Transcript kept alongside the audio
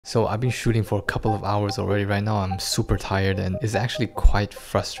So I've been shooting for a couple of hours already. Right now I'm super tired and it's actually quite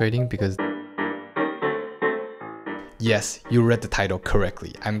frustrating because yes, you read the title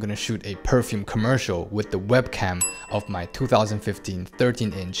correctly. I'm gonna shoot a perfume commercial with the webcam of my 2015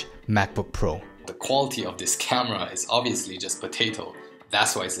 13-inch MacBook Pro. The quality of this camera is obviously just potato.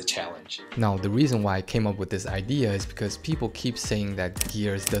 That's why it's a challenge. Now, the reason why I came up with this idea is because people keep saying that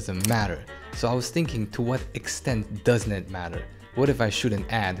gears doesn't matter. So I was thinking, to what extent doesn't it matter? What if I shoot an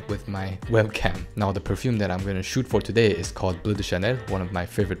ad with my webcam? Now, the perfume that I'm gonna shoot for today is called Bleu de Chanel, one of my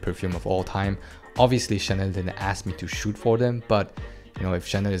favorite perfume of all time. Obviously, Chanel didn't ask me to shoot for them, but you know, if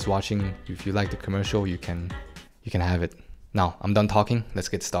Chanel is watching, if you like the commercial, you can have it. Now, I'm done talking, let's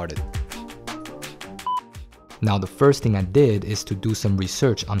get started. Now, the first thing I did is to do some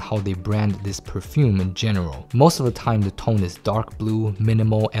research on how they brand this perfume in general. Most of the time, the tone is dark blue,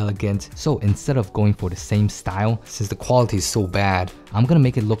 minimal, elegant. So instead of going for the same style, since the quality is so bad, I'm gonna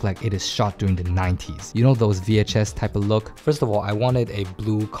make it look like it is shot during the 90s. You know, those VHS type of look? First of all, I wanted a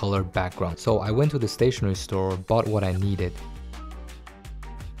blue color background. So I went to the stationery store, bought what I needed.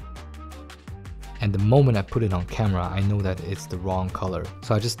 And the moment I put it on camera, I know that it's the wrong color.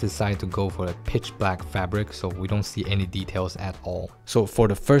 So I just decided to go for a pitch black fabric so we don't see any details at all. So for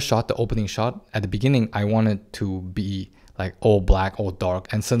the first shot, the opening shot, at the beginning, I wanted to be like all black, all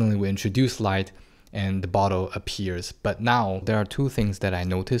dark, and suddenly we introduce light and the bottle appears. But now there are two things that I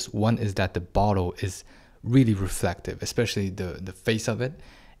noticed. One is that the bottle is really reflective, especially the face of it,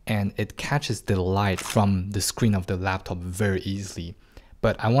 and it catches the light from the screen of the laptop very easily.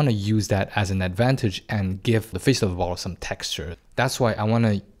 But I want to use that as an advantage and give the face of the bottle some texture. That's why I want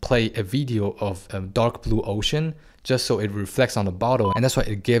to play a video of a dark blue ocean just so it reflects on the bottle, and that's why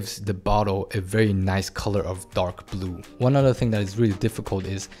it gives the bottle a very nice color of dark blue. One other thing that is really difficult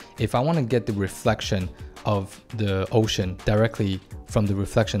is if I want to get the reflection of the ocean directly from the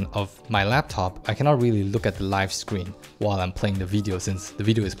reflection of my laptop, I cannot really look at the live screen while I'm playing the video since the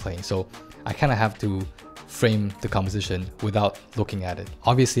video is playing. So I kind of have to frame the composition without looking at it.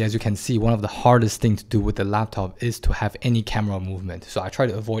 Obviously, as you can see, one of the hardest things to do with the laptop is to have any camera movement. So I try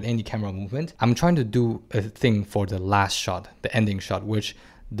to avoid any camera movement. I'm trying to do a thing for the last shot, the ending shot, which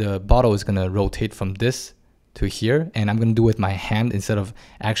the bottle is gonna rotate from this to here, and I'm gonna do it with my hand instead of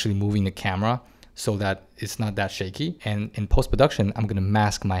actually moving the camera so that it's not that shaky. And in post-production, I'm gonna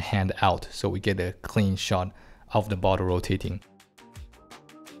mask my hand out so we get a clean shot of the bottle rotating.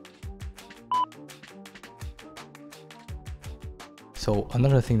 So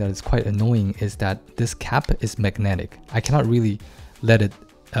another thing that is quite annoying is that this cap is magnetic. I cannot really let it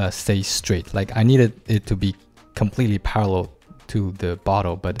stay straight. Like, I needed it to be completely parallel to the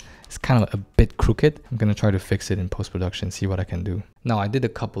bottle, but it's kind of a bit crooked. I'm gonna try to fix it in post-production, see what I can do. Now, I did a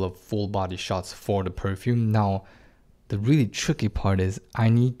couple of full body shots for the perfume. Now, the really tricky part is I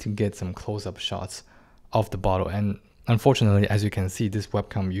need to get some close-up shots of the bottle, and unfortunately, as you can see, this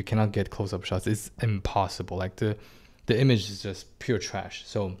webcam, you cannot get close-up shots. It's impossible. Like, the image is just pure trash.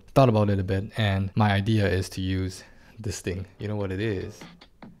 So thought about it a bit, and my idea is to use this thing. You know what it is?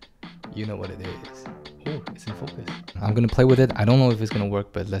 You know what it is. Oh, it's in focus. I'm gonna play with it. I don't know if it's gonna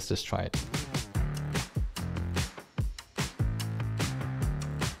work, but let's just try it.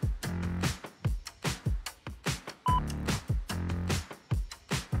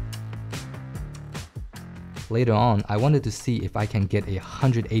 Later on, I wanted to see if I can get a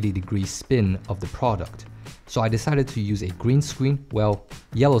 180-degree spin of the product. So I decided to use a green screen, well,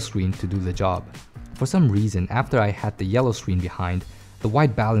 yellow screen to do the job. For some reason, after I had the yellow screen behind, the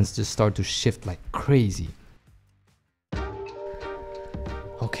white balance just started to shift like crazy.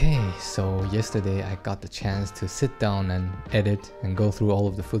 Okay, so yesterday I got the chance to sit down and edit and go through all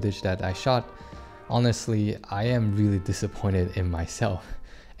of the footage that I shot. Honestly, I am really disappointed in myself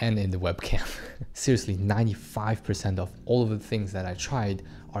and in the webcam. Seriously, 95% of all of the things that I tried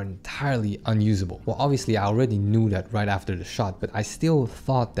are entirely unusable. Well, obviously I already knew that right after the shot, but I still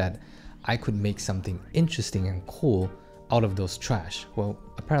thought that I could make something interesting and cool out of those trash. Well,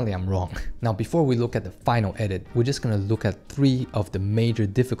 apparently I'm wrong. Now, before we look at the final edit, we're just gonna look at 3 of the major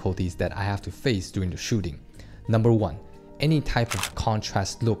difficulties that I have to face during the shooting. Number 1, any type of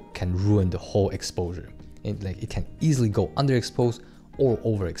contrast look can ruin the whole exposure. It can easily go underexposed or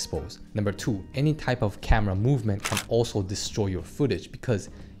overexposed. Number 2, any type of camera movement can also destroy your footage because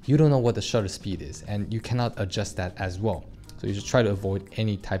you don't know what the shutter speed is and you cannot adjust that as well. So you should try to avoid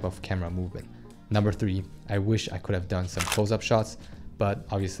any type of camera movement. Number 3, I wish I could have done some close-up shots, but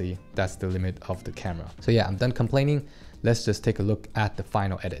obviously that's the limit of the camera. So yeah, I'm done complaining. Let's just take a look at the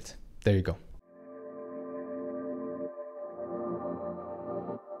final edit. There you go.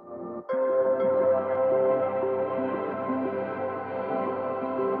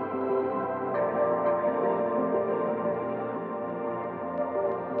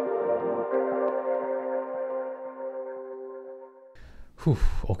 Whew,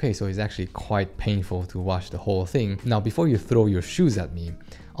 okay, so it's actually quite painful to watch the whole thing. Now, before you throw your shoes at me,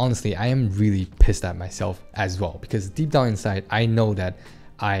 honestly, I am really pissed at myself as well, because deep down inside, I know that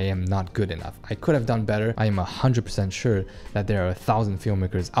I am not good enough. I could have done better. I am 100% sure that there are 1,000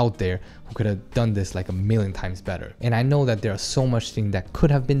 filmmakers out there who could have done this like a million times better. And I know that there are so much things that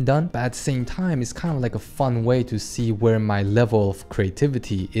could have been done, but at the same time, it's kind of like a fun way to see where my level of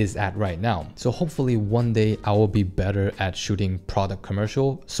creativity is at right now. So hopefully one day I will be better at shooting product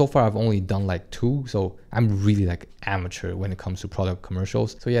commercial. So far, I've only done like 2, so I'm really like amateur when it comes to product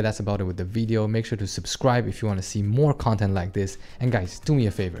commercials. So yeah, that's about it with the video. Make sure to subscribe if you want to see more content like this. And guys, do me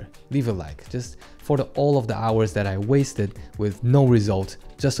a favor, leave a like, just for all of the hours that I wasted with no result,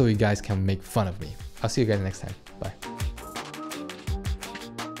 just so you guys can make fun of me. I'll see you guys next time. Bye.